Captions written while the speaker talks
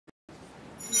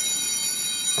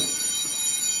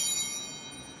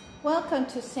Welcome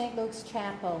to St. Luke's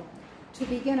Chapel. To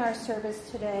begin our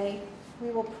service today, we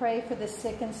will pray for the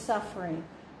sick and suffering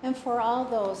and for all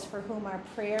those for whom our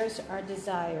prayers are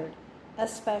desired,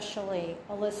 especially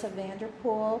Alyssa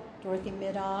Vanderpool, Dorothy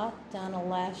Middaugh, Donna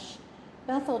Lesh,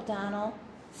 Beth O'Donnell,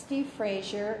 Steve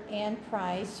Frazier, Ann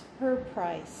Price, Herb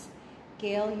Price,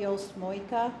 Gail Yost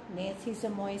Moika, Nancy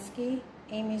Zamoyski,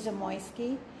 Amy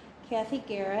Zamoyski, Kathy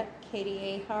Garrett,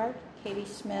 Katie Ahart, Katie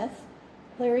Smith,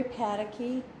 Larry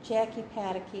Padacky, Jackie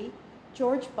Padacky,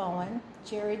 George Bowen,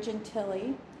 Jerry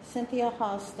Gentili, Cynthia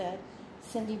Halstead,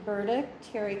 Cindy Burdick,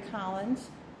 Terry Collins,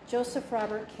 Joseph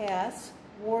Robert Cass,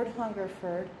 Ward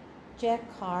Hungerford, Jack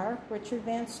Carr, Richard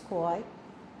Van Scoy,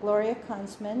 Gloria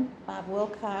Kunzman, Bob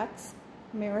Wilcox,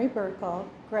 Mary Burkle,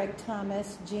 Greg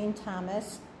Thomas, Jean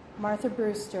Thomas, Martha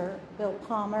Brewster, Bill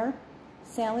Palmer,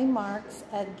 Sally Marks,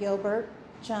 Ed Gilbert,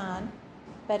 John,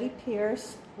 Betty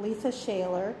Pierce, Letha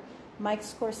Shaler, Mike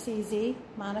Scorsese,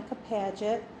 Monica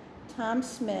Paget, Tom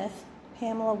Smith,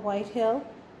 Pamela Whitehill,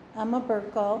 Emma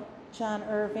Burkle, John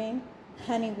Irving,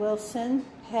 Penny Wilson,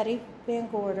 Patty Van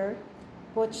Gorder,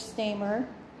 Butch Stamer,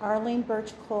 Arlene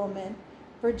Birch Coleman,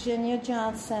 Virginia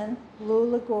Johnson,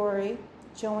 Lou Ligori,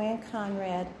 Joanne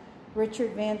Conrad,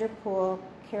 Richard Vanderpool,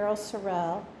 Carol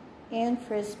Sorrell, Ann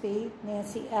Frisbee,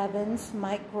 Nancy Evans,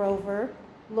 Mike Grover,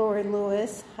 Lori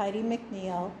Lewis, Heidi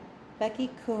McNeil,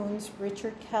 Becky Coons,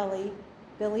 Richard Kelly,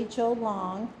 Billy Joe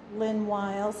Long, Lynn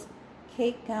Wiles,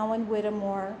 Kate Gowan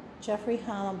Whittemore, Jeffrey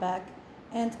Hollenbeck,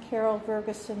 and Carol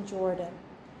Ferguson Jordan.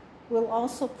 We'll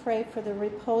also pray for the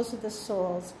repose of the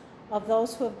souls of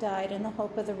those who have died in the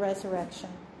hope of the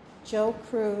resurrection, Joe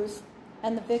Cruz,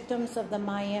 and the victims of the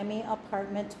Miami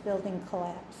apartment building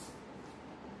collapse.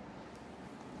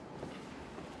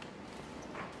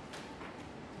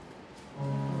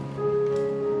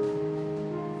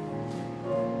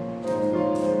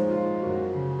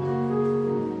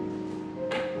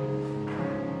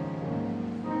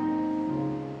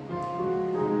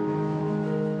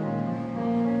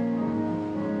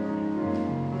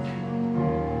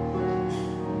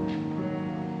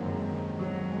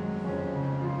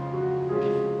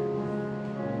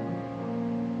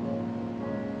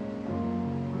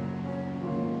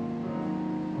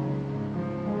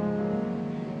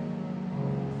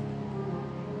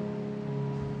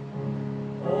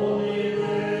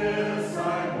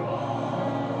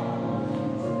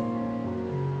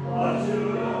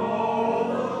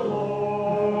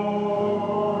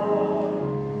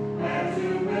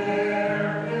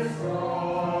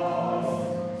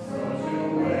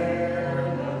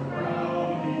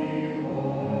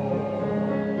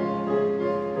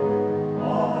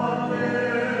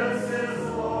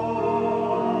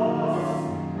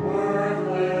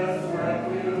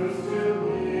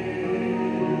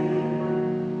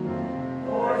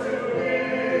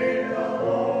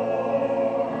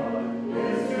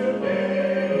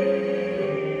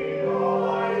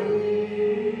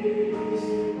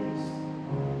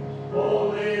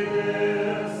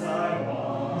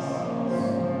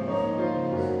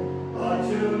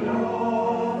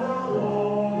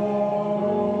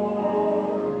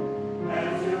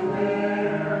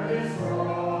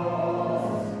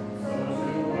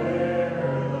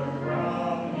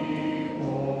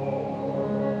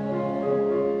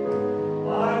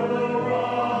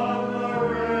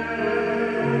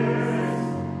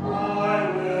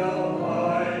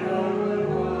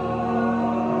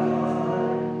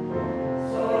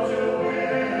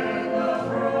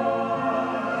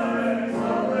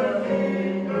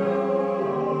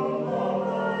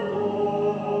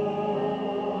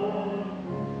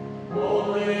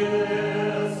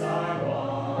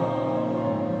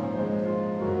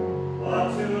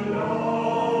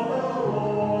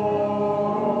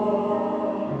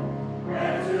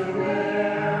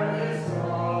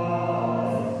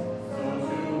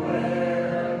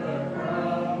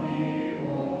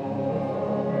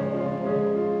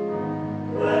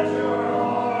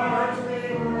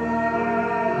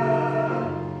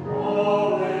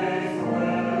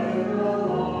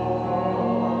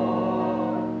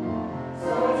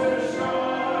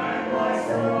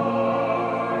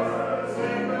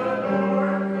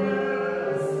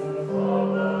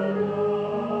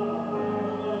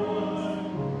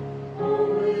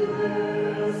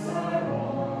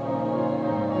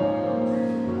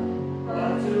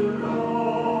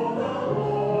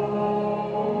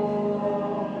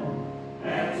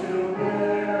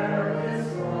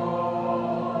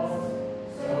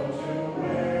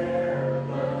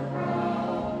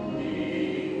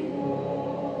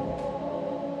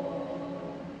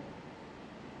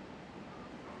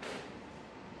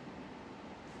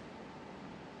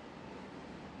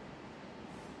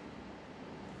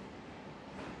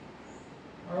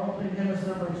 opening hymn is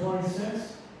number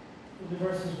 26, with the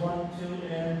verses 1, 2,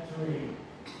 and 3.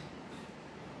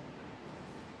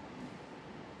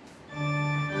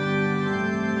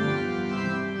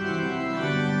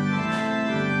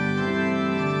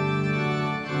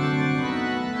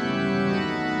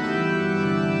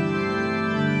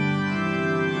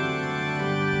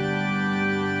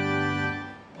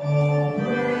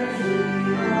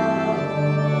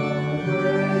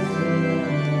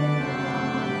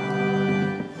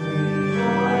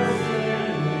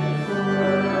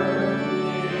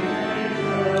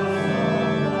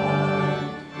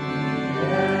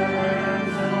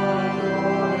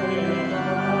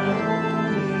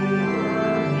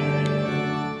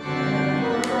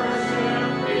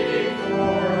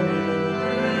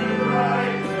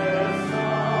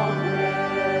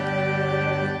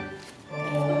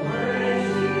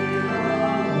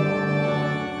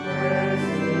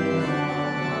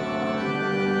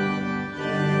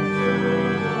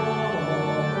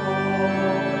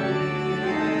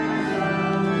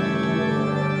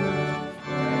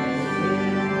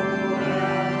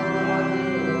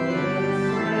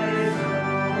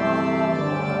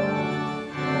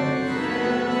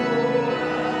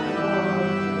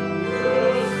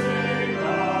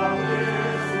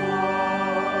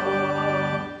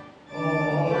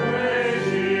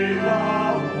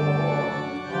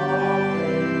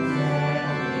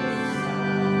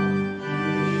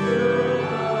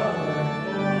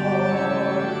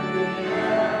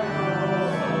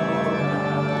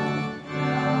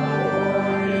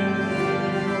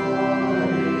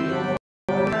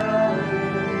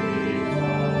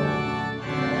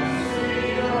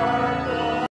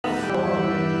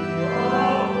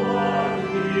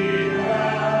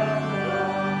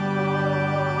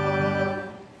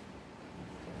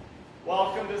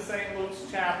 Welcome to St.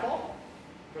 Luke's Chapel.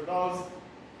 For those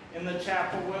in the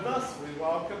chapel with us, we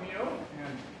welcome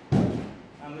you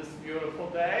on this beautiful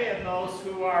day. And those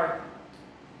who are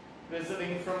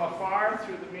visiting from afar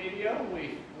through the media,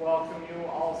 we welcome you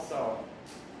also.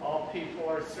 All people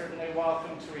are certainly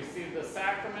welcome to receive the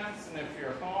sacraments, and if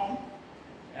you're home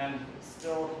and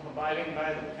still abiding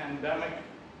by the pandemic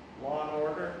law and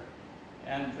order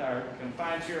and are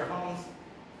confined to your homes,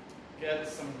 get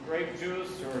some grape juice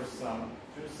or some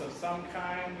juice of some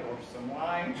kind or some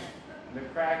wine and a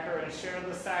cracker and share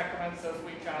the sacraments as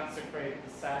we consecrate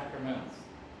the sacraments.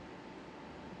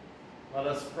 Let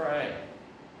us pray.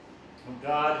 Oh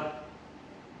God,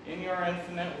 in your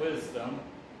infinite wisdom,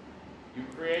 you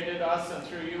created us, and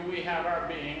through you we have our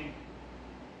being.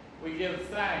 We give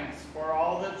thanks for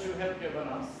all that you have given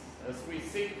us as we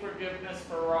seek forgiveness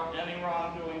for any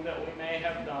wrongdoing that we may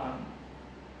have done.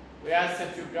 We ask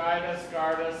that you guide us,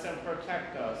 guard us, and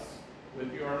protect us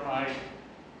with your might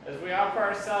as we offer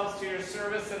ourselves to your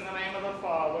service in the name of the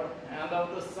Father, and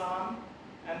of the Son,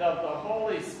 and of the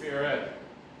Holy Spirit.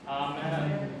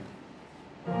 Amen.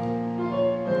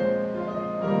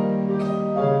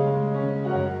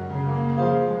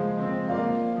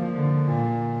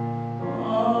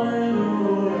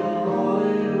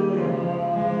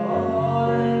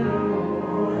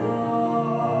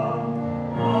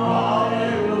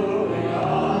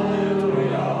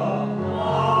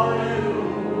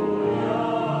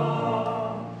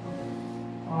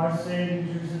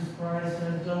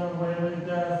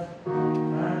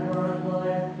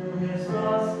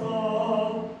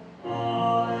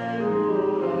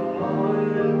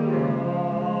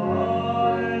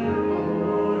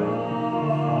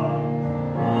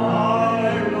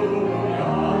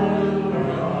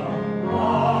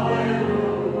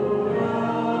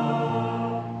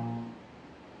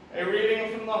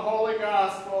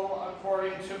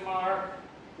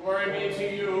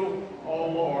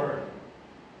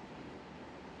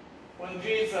 When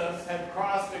Jesus had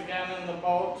crossed again in the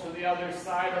boat to the other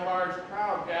side, a large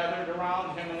crowd gathered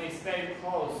around him, and he stayed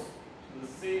close to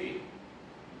the sea.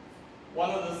 One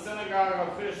of the synagogue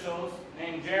officials,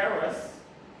 named Jairus,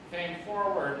 came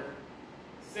forward.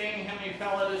 Seeing him, he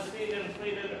fell at his feet and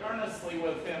pleaded earnestly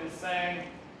with him, saying,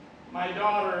 "My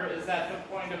daughter is at the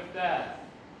point of death.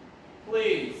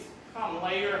 Please, come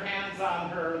lay your hands on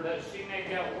her that she may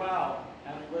get well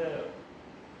and live."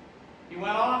 He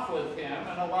went off with him,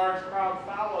 and a large crowd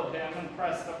followed him and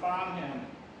pressed upon him.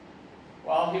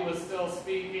 While he was still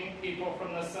speaking, people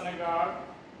from the synagogue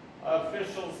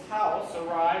official's house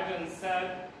arrived and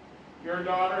said, "Your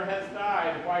daughter has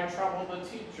died. Why trouble the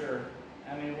teacher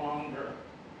any longer?"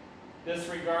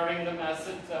 Disregarding the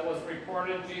message that was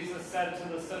reported, Jesus said to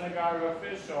the synagogue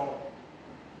official,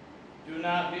 "Do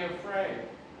not be afraid,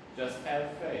 just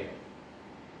have faith."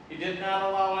 He did not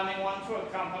allow anyone to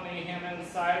accompany him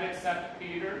inside except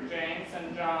Peter, James,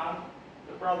 and John,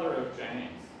 the brother of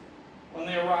James. When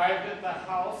they arrived at the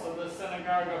house of the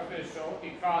synagogue official,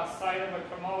 he caught sight of a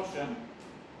commotion,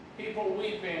 people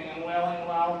weeping and wailing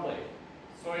loudly.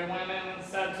 So he went in and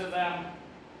said to them,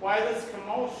 "Why this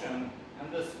commotion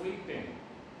and this weeping?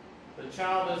 The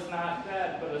child is not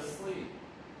dead, but asleep."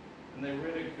 And they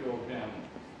ridiculed him.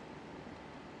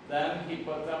 Then he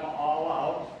put them all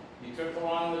out. He took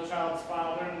along the child's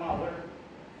father and mother,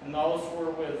 and those who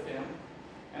were with him,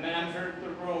 and entered the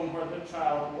room where the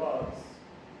child was.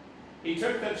 He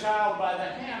took the child by the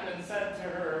hand and said to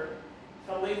her,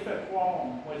 "Talitha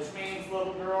quom," which means,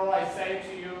 "Little girl, I say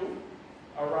to you,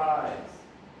 arise."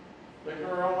 The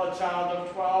girl, a child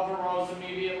of 12, arose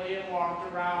immediately and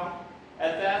walked around.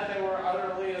 At that they were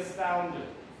utterly astounded.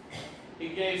 He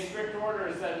gave strict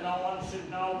orders that no one should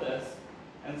know this,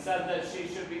 and said that she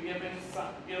should be given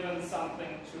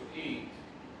something to eat.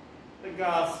 The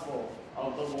Gospel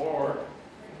of the Lord.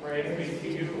 Praise be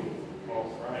to you, O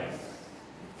Christ.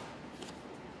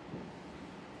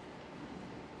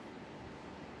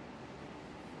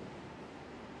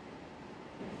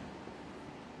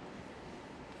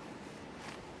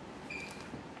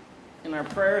 In our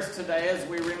prayers today, as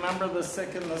we remember the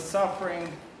sick and the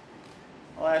suffering,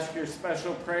 I'll ask your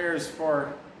special prayers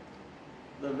for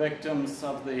the victims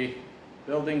of the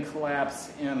building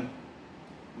collapse in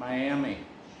Miami.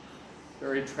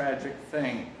 Very tragic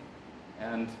thing.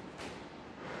 And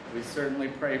we certainly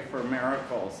pray for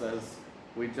miracles, as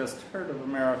we just heard of a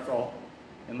miracle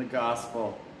in the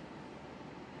gospel.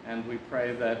 And we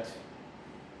pray that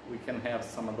we can have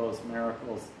some of those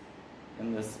miracles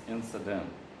in this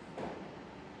incident.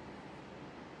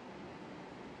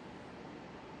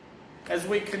 As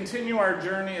we continue our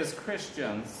journey as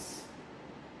Christians,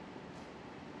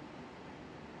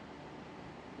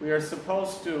 we are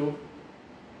supposed to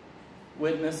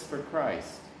witness for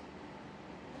Christ.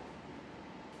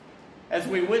 As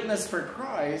we witness for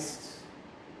Christ,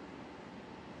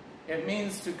 it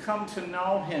means to come to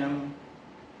know Him,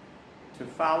 to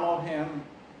follow Him,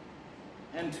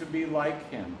 and to be like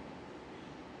Him.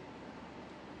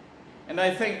 And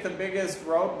I think the biggest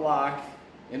roadblock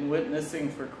in witnessing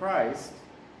for Christ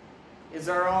is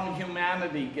our own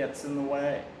humanity gets in the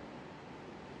way.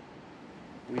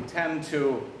 We tend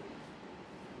to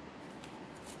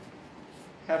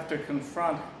have to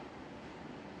confront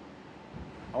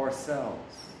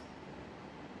ourselves.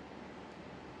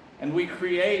 And we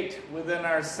create within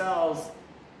ourselves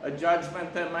a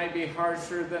judgment that might be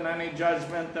harsher than any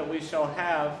judgment that we shall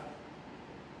have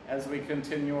as we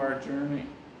continue our journey.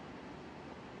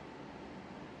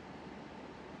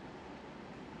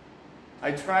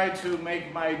 I try to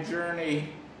make my journey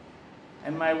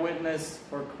and my witness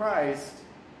for Christ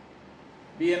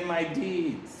be in my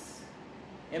deeds,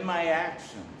 in my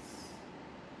actions.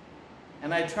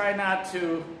 And I try not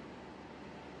to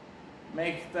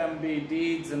make them be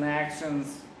deeds and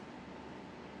actions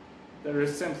that are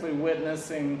simply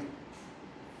witnessing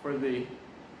for the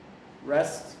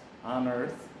rest on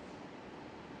earth,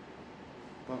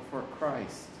 but for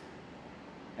Christ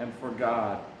and for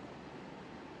God.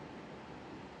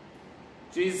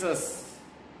 Jesus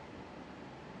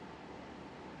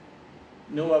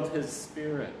knew of His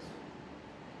Spirit.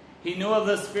 He knew of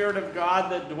the Spirit of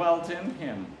God that dwelt in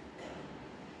Him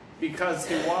because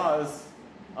He was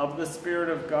of the Spirit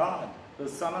of God, the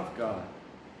Son of God.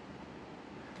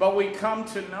 But we come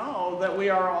to know that we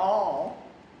are all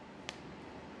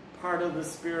part of the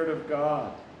Spirit of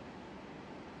God.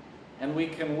 And we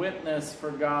can witness for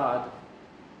God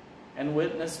and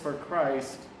witness for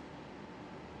Christ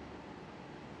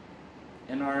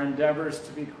in our endeavors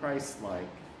to be Christ-like.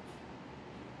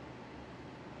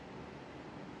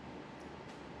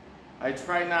 I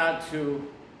try not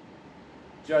to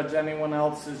judge anyone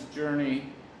else's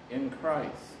journey in Christ.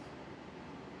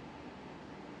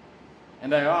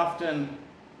 And I often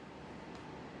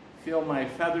feel my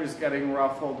feathers getting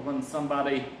ruffled when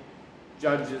somebody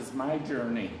judges my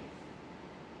journey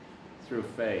through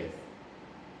faith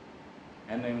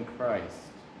and in Christ.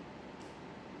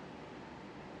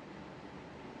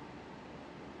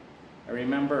 I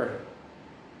remember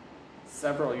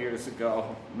several years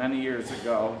ago, many years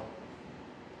ago,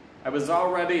 I was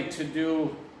all ready to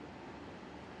do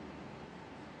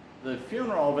the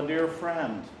funeral of a dear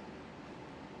friend.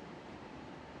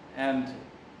 And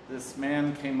this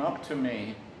man came up to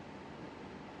me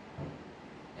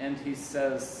and he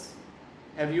says,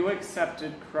 "Have you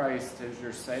accepted Christ as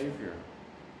your Savior?"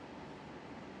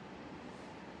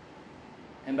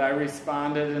 And I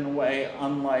responded in a way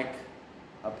unlike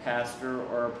a pastor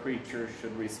or a preacher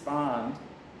should respond,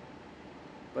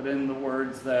 but in the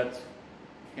words that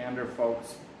candor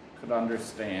folks could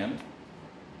understand.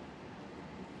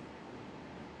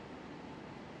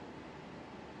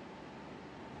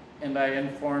 And I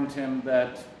informed him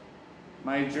that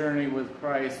my journey with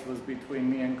Christ was between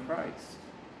me and Christ.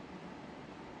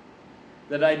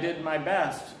 That I did my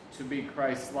best to be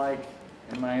Christ-like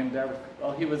in my endeavor.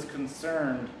 Well, he was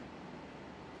concerned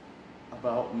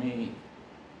about me.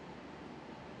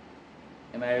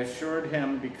 And I assured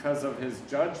him, because of his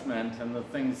judgment and the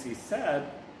things he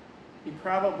said, he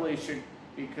probably should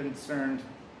be concerned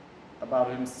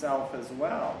about himself as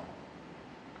well.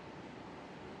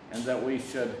 And that we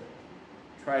should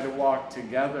try to walk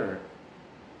together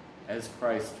as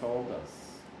Christ told us.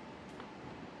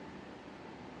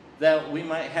 That we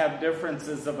might have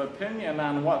differences of opinion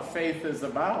on what faith is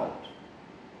about.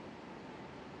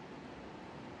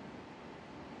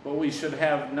 But we should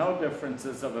have no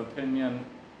differences of opinion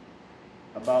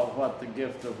about what the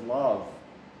gift of love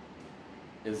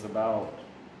is about.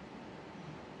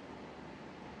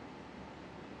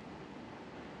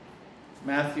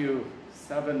 Matthew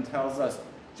 7 tells us,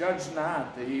 "Judge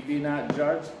not, that ye be not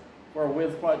judged, for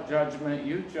with what judgment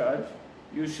you judge,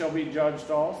 you shall be judged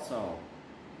also."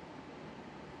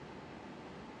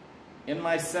 In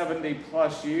my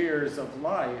 70-plus years of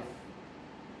life,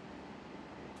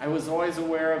 I was always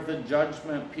aware of the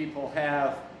judgment people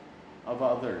have of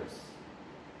others.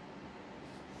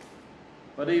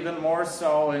 But even more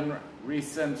so in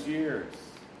recent years.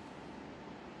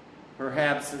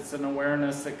 Perhaps it's an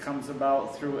awareness that comes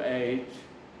about through age.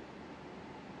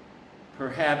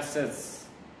 Perhaps it's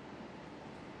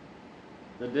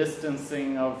the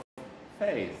distancing of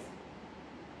faith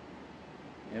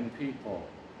in people.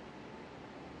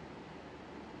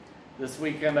 This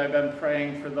weekend I've been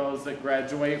praying for those that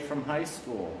graduate from high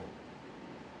school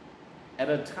at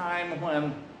a time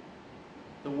when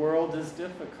the world is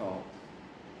difficult.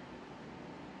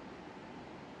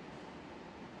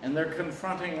 And they're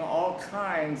confronting all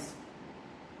kinds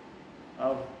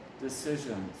of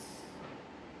decisions.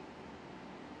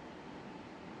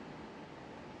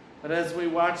 But as we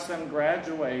watch them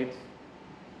graduate,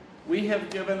 we have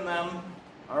given them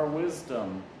our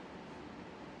wisdom,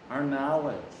 our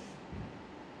knowledge.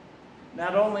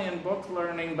 Not only in book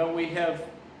learning, but we have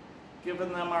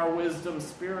given them our wisdom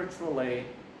spiritually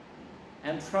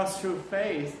and trust through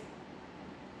faith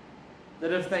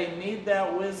that if they need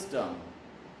that wisdom,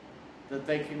 that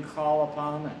they can call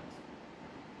upon it.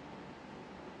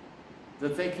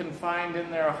 That they can find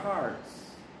in their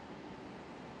hearts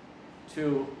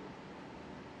to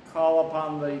call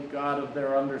upon the God of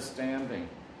their understanding.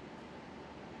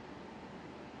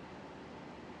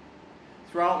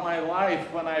 Throughout my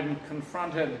life, when I'm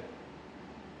confronted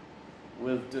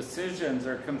with decisions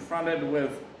or confronted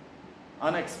with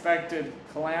unexpected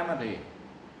calamity,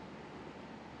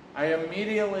 I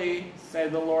immediately say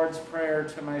the Lord's Prayer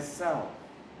to myself,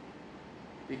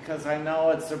 because I know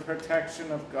it's the protection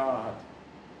of God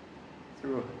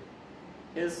through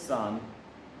His Son,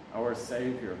 our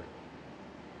Savior.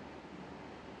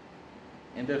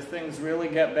 And if things really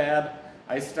get bad,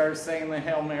 I start saying the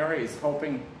Hail Marys,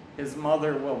 hoping His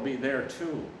mother will be there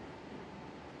too.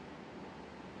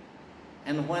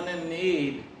 And when in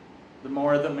need, the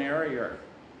more the merrier.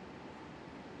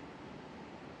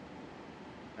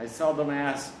 I seldom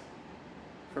ask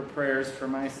for prayers for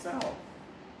myself,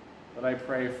 but I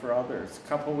pray for others. A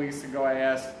couple weeks ago, I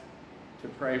asked to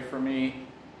pray for me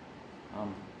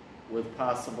with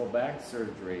possible back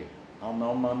surgery. I'll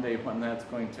know Monday when that's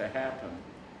going to happen.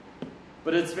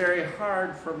 But it's very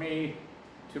hard for me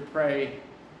to pray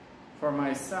for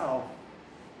myself,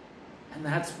 and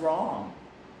that's wrong.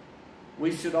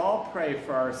 We should all pray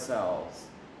for ourselves.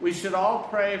 We should all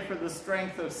pray for the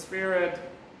strength of spirit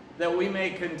that we may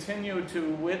continue to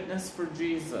witness for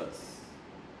Jesus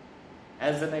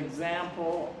as an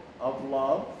example of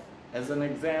love, as an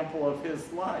example of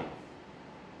His life,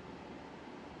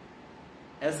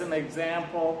 as an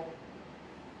example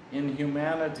in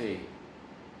humanity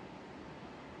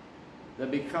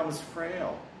that becomes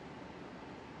frail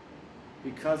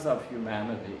because of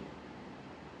humanity.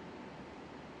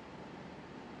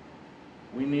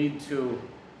 We need to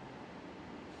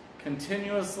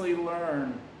continuously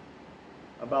learn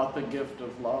about the gift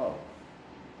of love.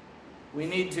 We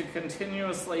need to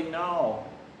continuously know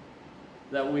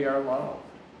that we are loved.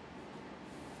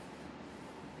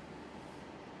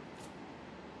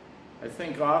 I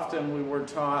think often we were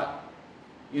taught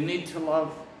you need to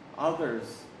love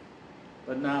others,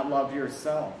 but not love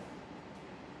yourself.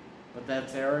 But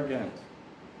that's arrogant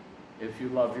if you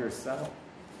love yourself.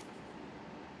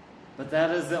 But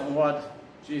that isn't what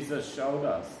Jesus showed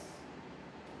us.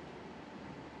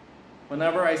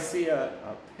 Whenever I see a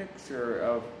picture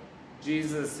of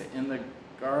Jesus in the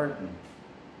garden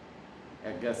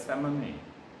at Gethsemane,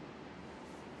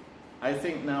 I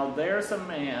think now there's a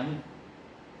man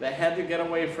that had to get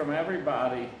away from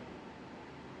everybody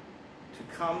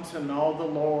to come to know the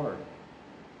Lord,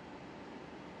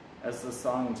 as the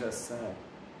song just said.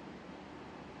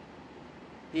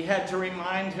 He had to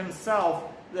remind himself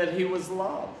that he was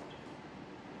loved.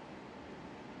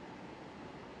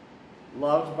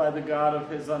 Loved by the God of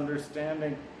his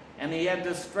understanding. And he had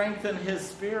to strengthen his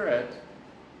spirit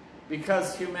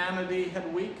because humanity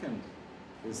had weakened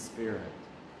his spirit.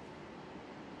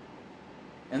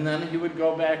 And then he would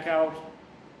go back out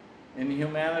in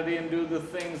humanity and do the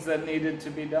things that needed to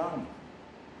be done,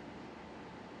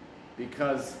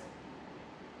 because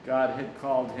God had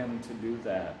called him to do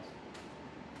that.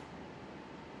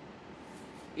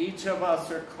 Each of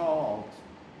us are called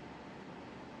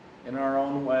in our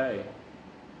own way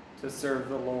to serve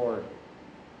the Lord.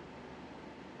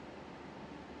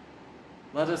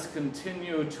 Let us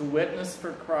continue to witness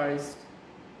for Christ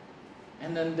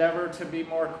and endeavor to be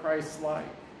more Christ-like.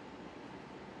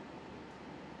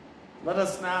 Let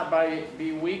us not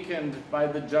be weakened by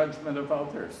the judgment of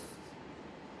others.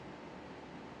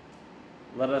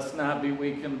 Let us not be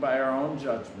weakened by our own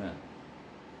judgment.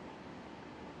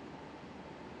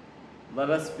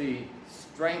 Let us be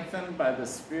strengthened by the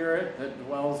Spirit that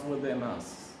dwells within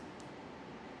us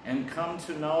and come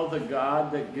to know the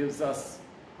God that gives us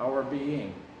our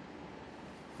being,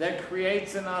 that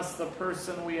creates in us the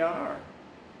person we are.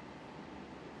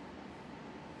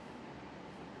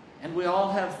 And we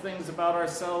all have things about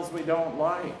ourselves we don't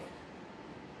like.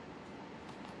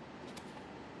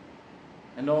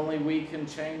 And only we can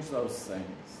change those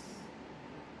things.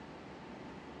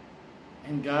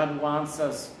 And God wants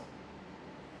us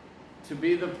to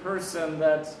be the person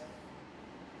that,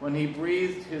 when he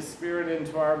breathed his Spirit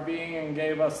into our being and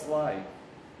gave us life,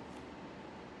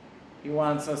 he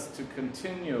wants us to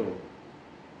continue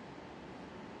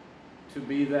to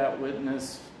be that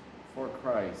witness for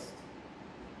Christ.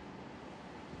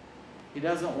 He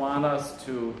doesn't want us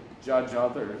to judge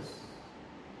others.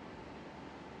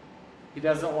 He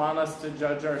doesn't want us to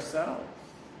judge ourselves.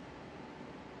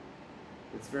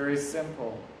 It's very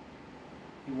simple.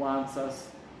 He wants us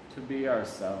to be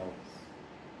ourselves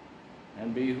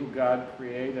and be who God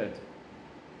created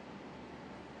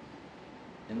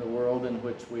in the world in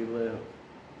which we live.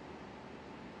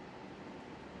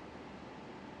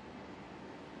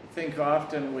 I think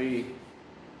often we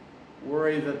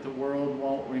worry that the world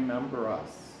won't remember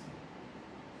us.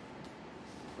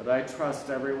 But I trust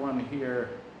everyone here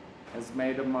has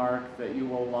made a mark that you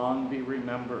will long be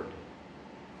remembered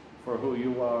for who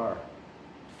you are,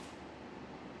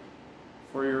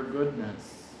 for your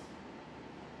goodness.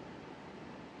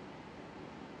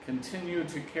 Continue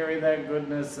to carry that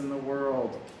goodness in the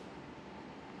world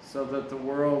so that the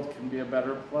world can be a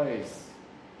better place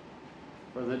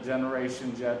for the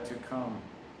generations yet to come.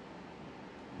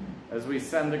 As we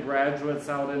send the graduates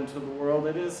out into the world,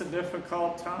 it is a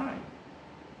difficult time.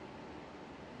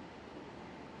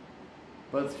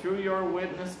 But through your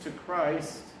witness to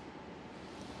Christ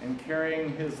and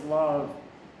carrying his love,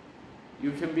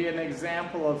 you can be an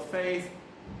example of faith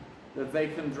that they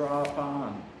can draw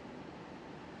upon.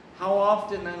 How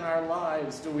often in our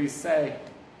lives do we say,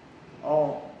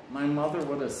 oh, my mother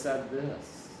would have said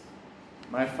this.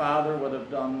 My father would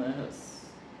have done this.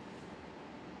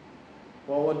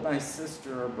 What would my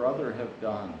sister or brother have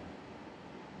done?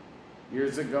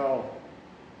 Years ago,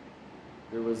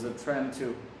 there was a trend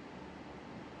to,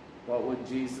 what would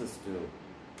Jesus do?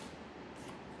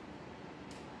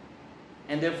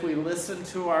 And if we listen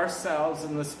to ourselves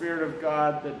and the Spirit of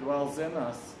God that dwells in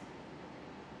us,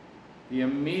 the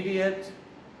immediate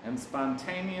and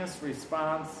spontaneous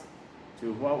response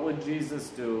to what would Jesus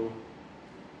do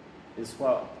is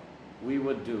what we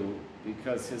would do,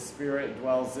 because his Spirit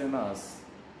dwells in us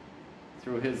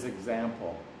through his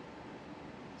example.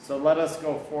 So let us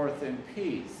go forth in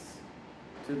peace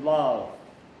to love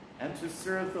and to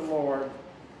serve the Lord.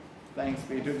 Thanks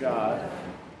be to God.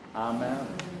 Amen.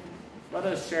 Let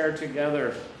us share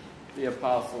together the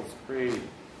Apostles' Creed.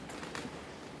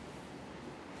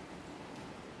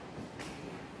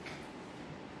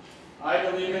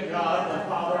 I believe in God, the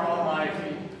Father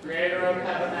Almighty, creator of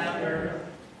heaven and earth.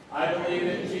 I believe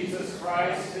in Jesus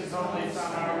Christ, his only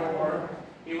Son, our Lord.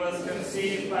 He was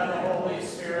conceived by the Holy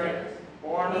Spirit,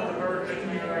 born of the Virgin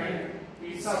Mary.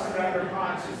 He suffered under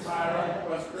Pontius Pilate,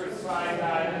 was crucified,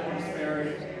 died, and was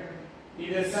buried. He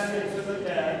descended to the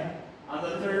dead. On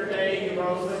the third day he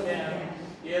rose again.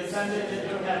 He ascended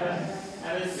into heaven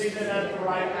and is seated at the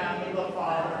right hand of the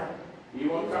Father. He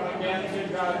will come again to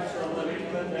judge the living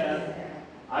and the dead.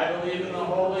 I believe in the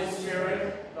Holy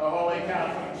Spirit, the Holy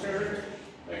Catholic Church,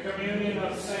 the communion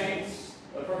of saints,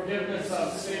 the forgiveness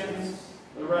of sins,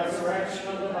 the resurrection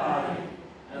of the body,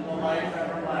 and the life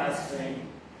everlasting.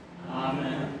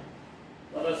 Amen.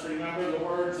 Let us remember the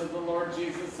words of the Lord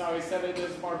Jesus, how he said it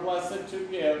is more blessed to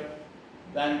give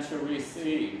than to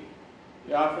receive.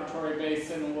 The offertory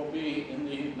basin will be in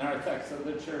the narthex of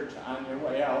the church on your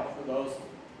way out for those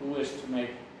who wish to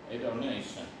make a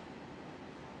donation.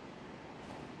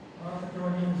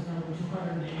 Offertory hymns number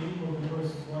 280 will be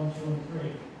verses 1, 2, and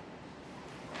 3.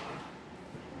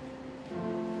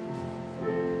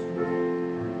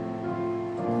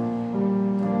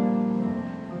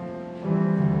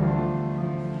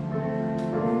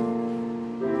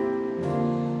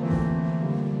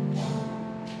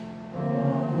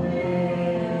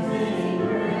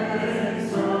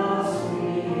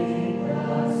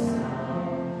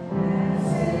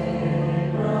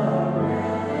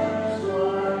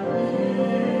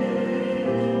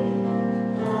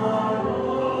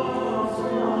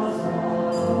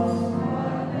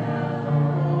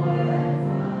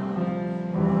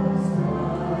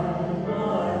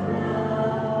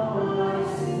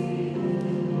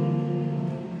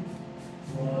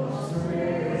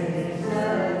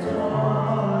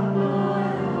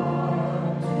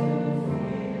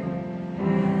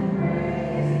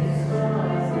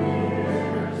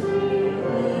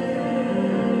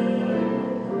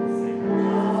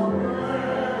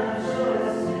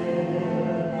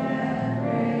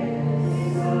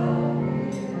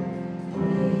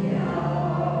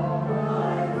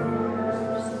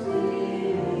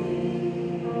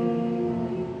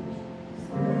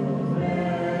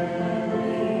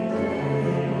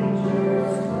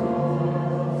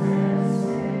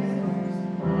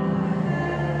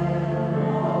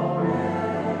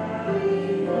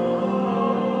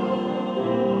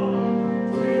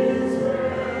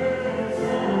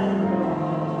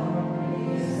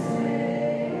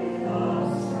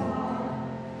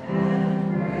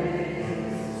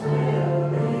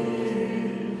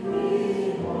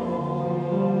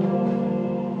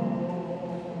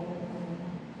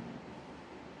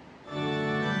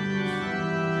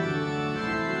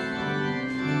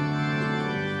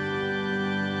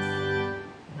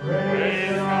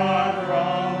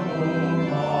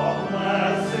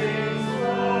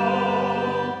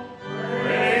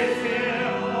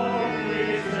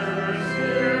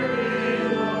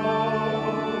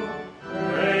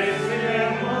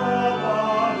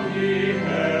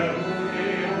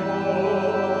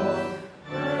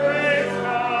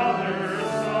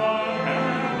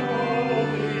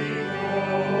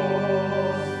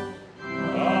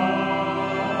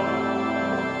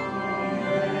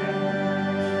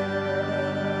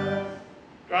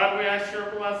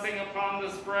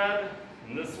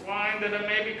 That it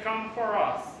may become for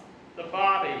us the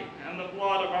body and the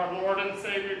blood of our Lord and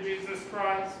Savior Jesus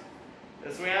Christ,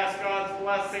 as we ask God's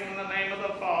blessing in the name of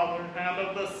the Father, and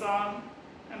of the Son,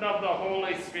 and of the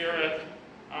Holy Spirit.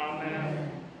 Amen.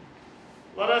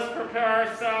 Let us prepare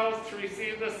ourselves to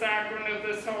receive the sacrament of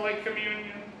this Holy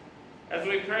Communion, as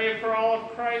we pray for all of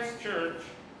Christ's church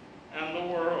and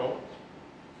the world.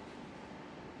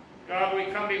 God, we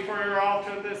come before your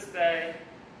altar this day,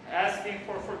 asking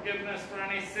for forgiveness for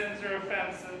any sins or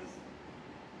offenses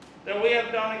that we have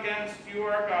done against you,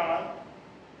 our God,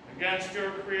 against your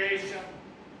creation,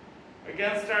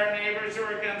 against our neighbors,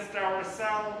 or against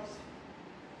ourselves.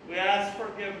 We ask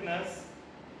forgiveness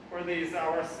for these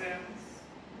our sins.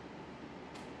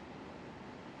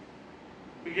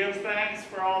 We give thanks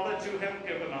for all that you have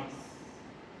given us,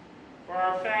 for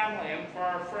our family and for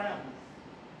our friends,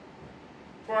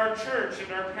 for our church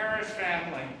and our parish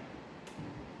family,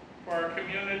 for our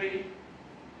community,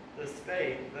 the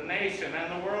state, the nation,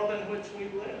 and the world in which we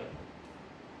live.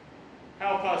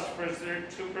 Help us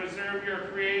to preserve your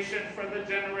creation for the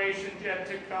generations yet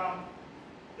to come,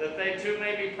 that they too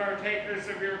may be partakers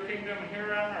of your kingdom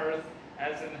here on earth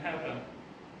as in heaven.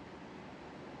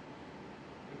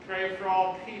 We pray for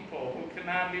all people who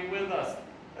cannot be with us,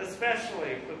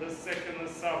 especially for the sick and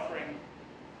the suffering,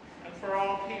 and for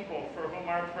all people for whom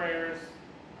our prayers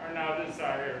are now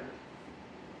desired.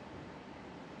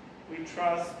 We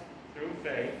trust through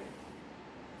faith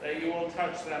that you will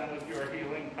touch them with your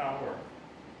healing power.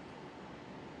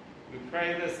 We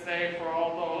pray this day for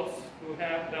all those who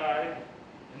have died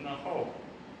in the hope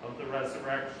of the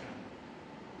resurrection.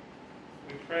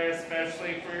 We pray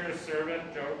especially for your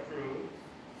servant, Joe Cruz.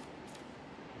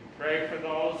 We pray for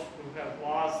those who have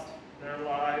lost their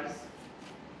lives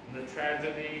in the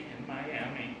tragedy in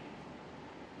Miami.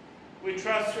 We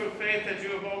trust through faith that you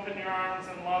have opened your arms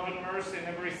in love and mercy and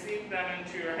have received them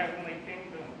into your heavenly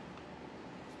kingdom.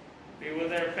 Be with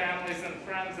their families and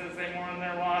friends as they mourn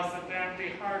their loss, that their empty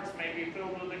hearts may be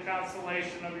filled with the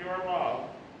consolation of your love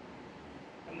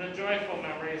and the joyful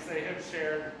memories they have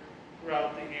shared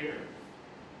throughout the year.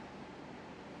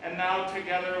 And now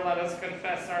together let us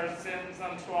confess our sins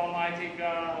unto Almighty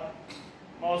God.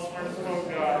 Most merciful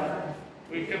God,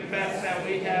 we confess that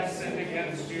we have sinned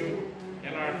against you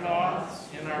in our thoughts,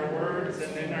 in our words,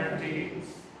 and in our deeds,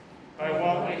 by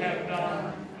what we have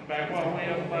done and by what we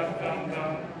have left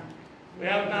undone. We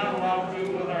have not loved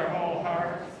you with our whole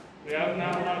heart. We have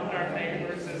not loved our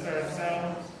neighbors as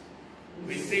ourselves.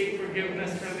 We seek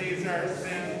forgiveness for these our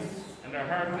sins and are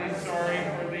heartily sorry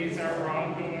for these our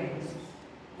wrongdoings.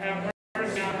 Have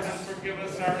mercy on us and forgive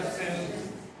us our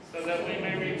sins, so that we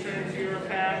may return to your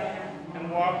path and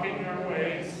walk in your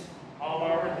ways all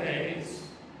our days.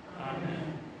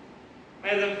 Amen.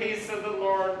 May the peace of the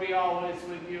Lord be always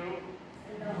with you.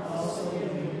 And also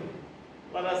with you.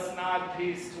 Let us nod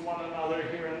peace to one another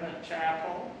here in the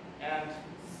chapel, and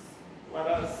let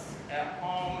us at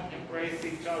home embrace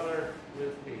each other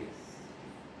with peace.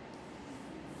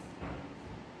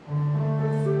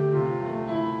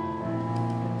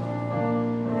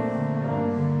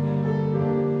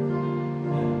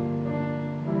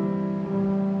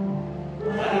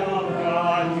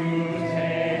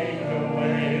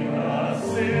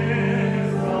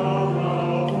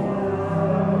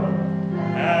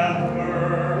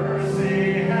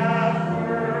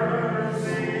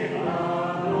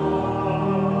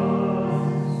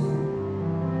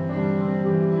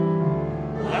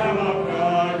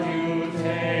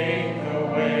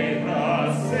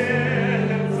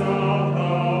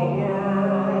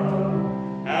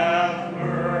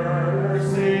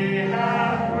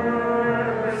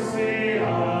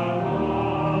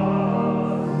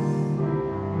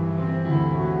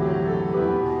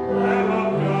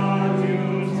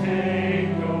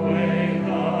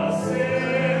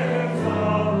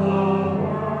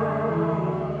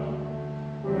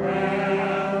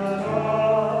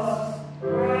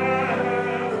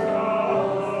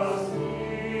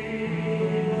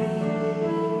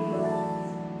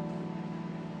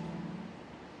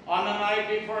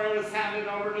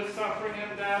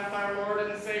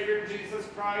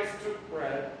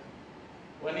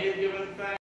 When he had given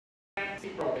thanks, he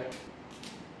broke it.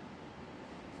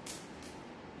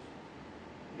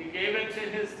 And he gave it to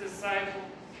his disciples,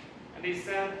 and he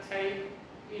said, "Take,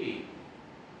 eat.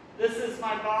 This is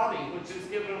my body, which is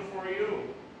given for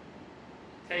you.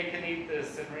 Take and eat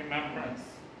this in remembrance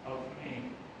of me."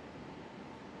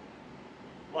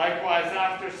 Likewise,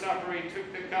 after supper, he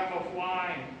took the cup of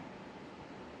wine.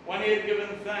 When he had given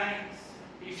thanks,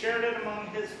 he shared it among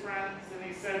his friends, and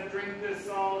he said, "Drink this,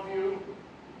 all of you.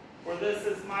 For this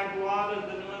is my blood of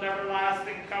the new and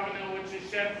everlasting covenant, which is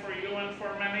shed for you and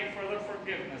for many for the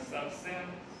forgiveness of sins.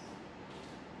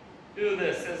 Do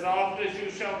this as oft as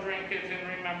you shall drink it in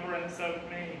remembrance of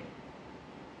me."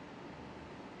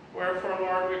 Wherefore,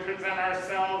 Lord, we present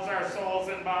ourselves, our souls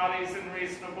and bodies in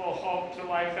reasonable hope to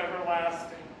life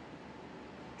everlasting,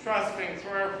 trusting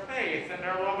through our faith and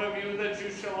our love of you that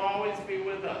you shall always be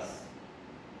with us,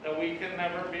 that we can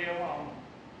never be alone.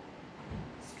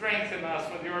 Strengthen us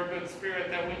with your good spirit,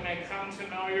 that we may come to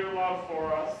know your love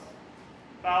for us,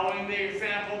 following the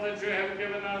example that you have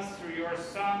given us through your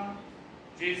Son,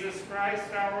 Jesus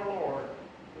Christ our Lord,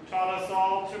 who taught us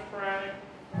all to pray.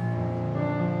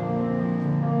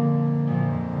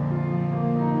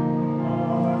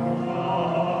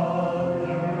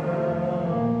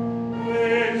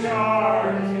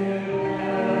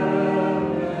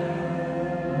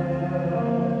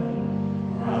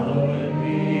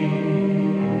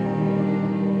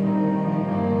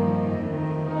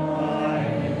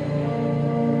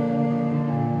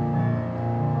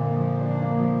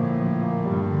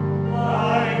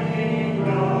 Thy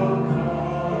kingdom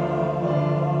come.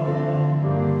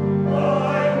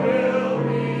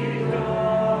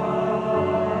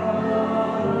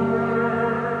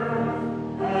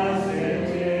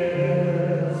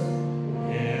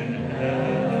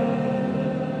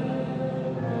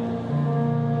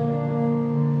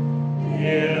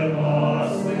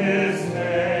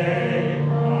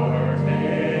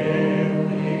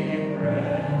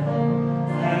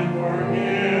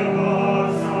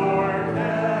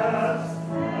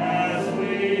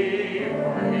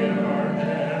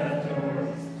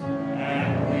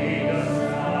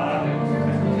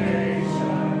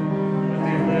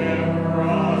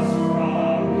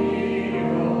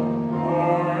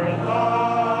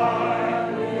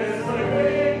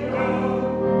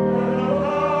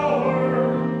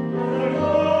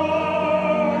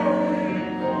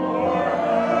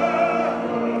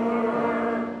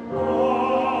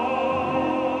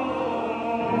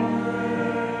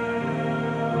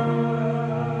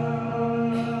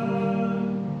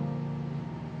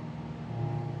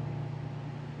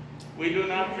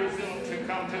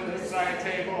 thy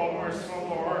table, O merciful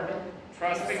Lord,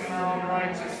 trusting in our own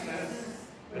righteousness,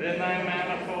 but in thy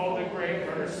manifold and great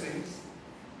mercies.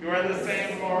 You are the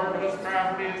same Lord, whose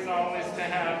property is always to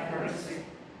have mercy.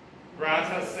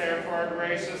 Grant us, therefore,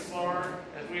 gracious Lord,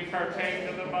 as we partake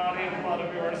of the body and blood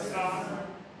of your Son,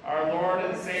 our Lord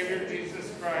and Savior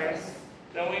Jesus Christ,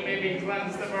 that we may be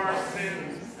cleansed of our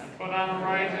sins and put on a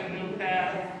right and new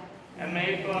path, and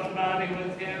made one body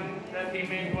with him, that he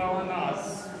may dwell in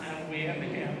us, and we in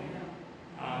him.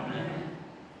 Amen.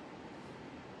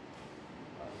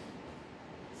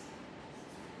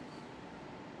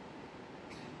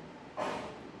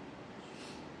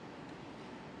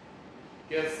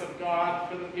 Gifts of God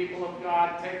for the people of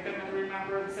God, take them in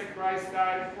remembrance that Christ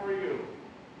died for you.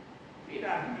 Feed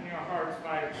on him in your hearts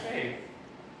by faith,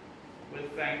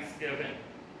 with thanksgiving.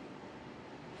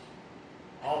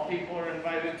 All people are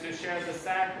invited to share the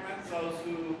sacraments. Those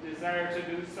who desire to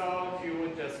do so, if you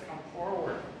would just come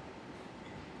forward.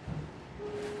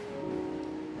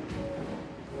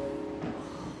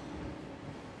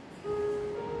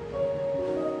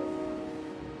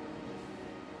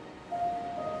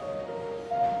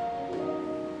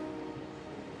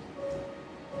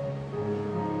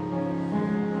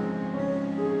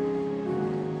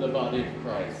 The body of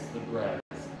Christ, the bread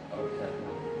of heaven.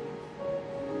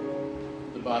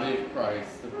 The body of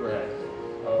Christ, the bread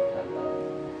of heaven.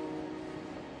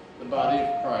 The body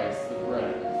of Christ, the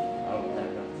bread of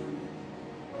heaven.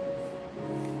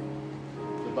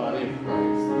 The body of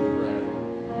Christ, the bread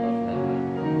of heaven.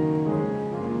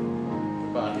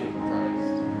 The body of Christ,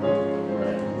 the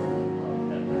bread of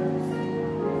heaven.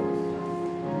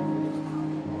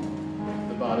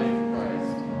 The body of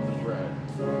Christ, the bread of heaven.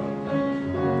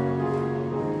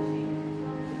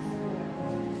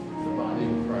 The body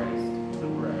of Christ, the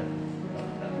bread of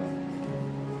heaven.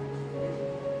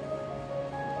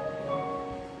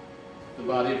 The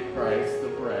body of Christ, the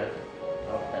bread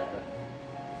of heaven.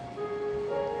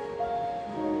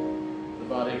 The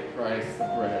body of Christ, the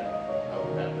bread of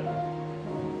heaven.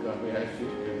 God, we ask you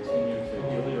to continue to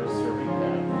heal your servant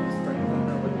Catherine, strengthen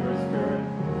her with your spirit,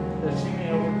 that she may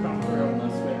overcome her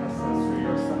illness. We ask this through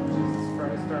your Son, Jesus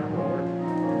Christ, our Lord.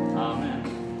 Amen.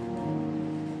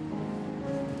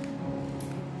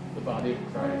 The body of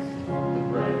Christ, the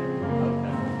bread of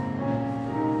heaven.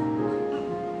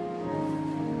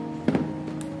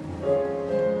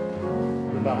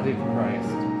 The body of Christ,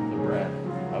 the bread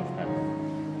of heaven.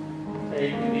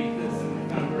 Take and eat this in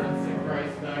remembrance that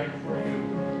Christ died for you.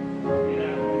 Eat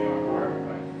out of your heart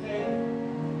by faith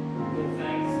with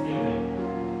thanksgiving.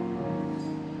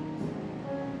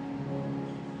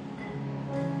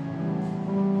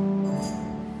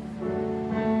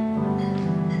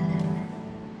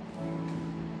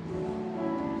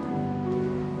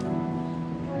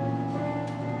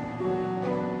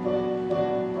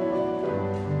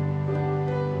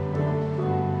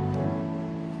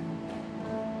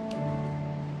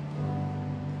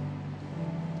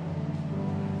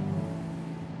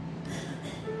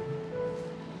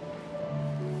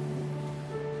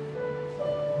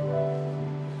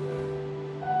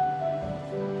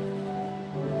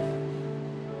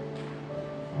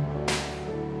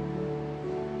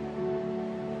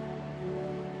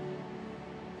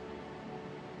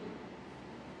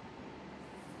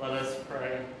 Let us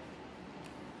pray.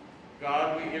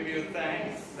 God, we give you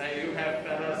thanks that you have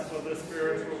fed us with the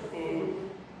spiritual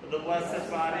food, with the blessed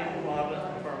body and blood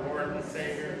of our Lord and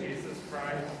Savior, Jesus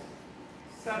Christ.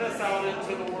 Send us out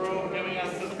into the world, giving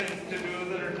us the things to do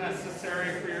that are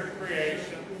necessary for your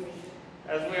creation,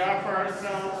 as we offer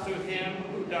ourselves to him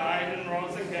who died and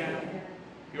rose again,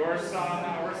 your Son,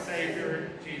 our Savior,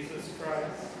 Jesus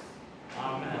Christ.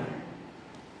 Amen.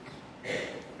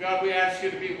 God, we ask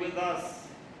you to be with us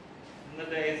in the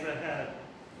days ahead.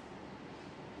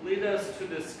 Lead us to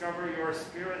discover your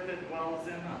Spirit that dwells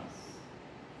in us.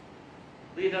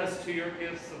 Lead us to your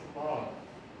gifts of love.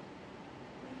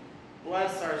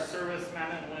 Bless our servicemen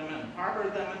and women. Harbor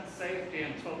them in safety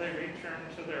until they return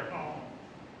to their home.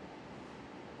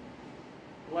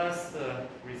 Bless the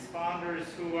responders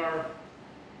who are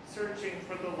searching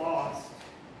for the lost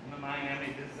in the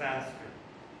Miami disaster.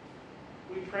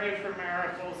 We pray for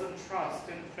miracles and trust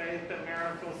in faith that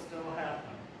miracles still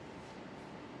happen.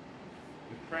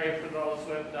 We pray for those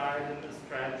who have died in this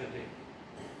tragedy.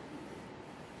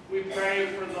 We pray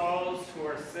for those who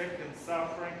are sick and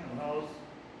suffering and those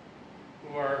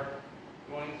who are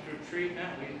going through treatment.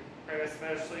 We pray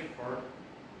especially for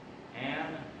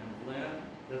Anne and Lynn,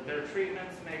 that their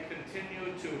treatments may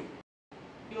continue to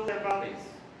heal their bodies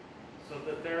so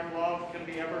that their love can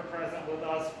be ever present with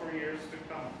us for years to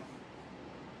come.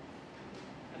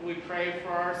 And we pray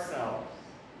for ourselves.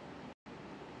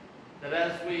 that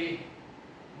as we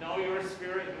know your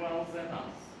Spirit dwells in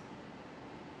us,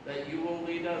 that you will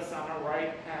lead us on a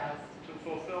right path to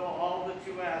fulfill all that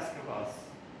you ask of us.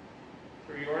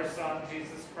 Through your Son,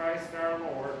 Jesus Christ our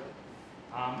Lord.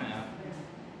 Amen.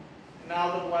 And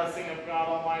now the blessing of God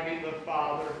Almighty, the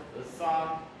Father, the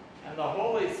Son, and the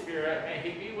Holy Spirit, may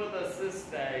he be with us this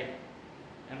day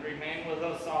and remain with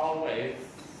us always.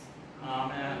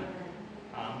 Amen.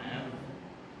 Amen.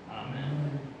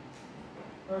 Amen.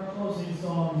 Our closing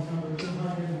song is number 2.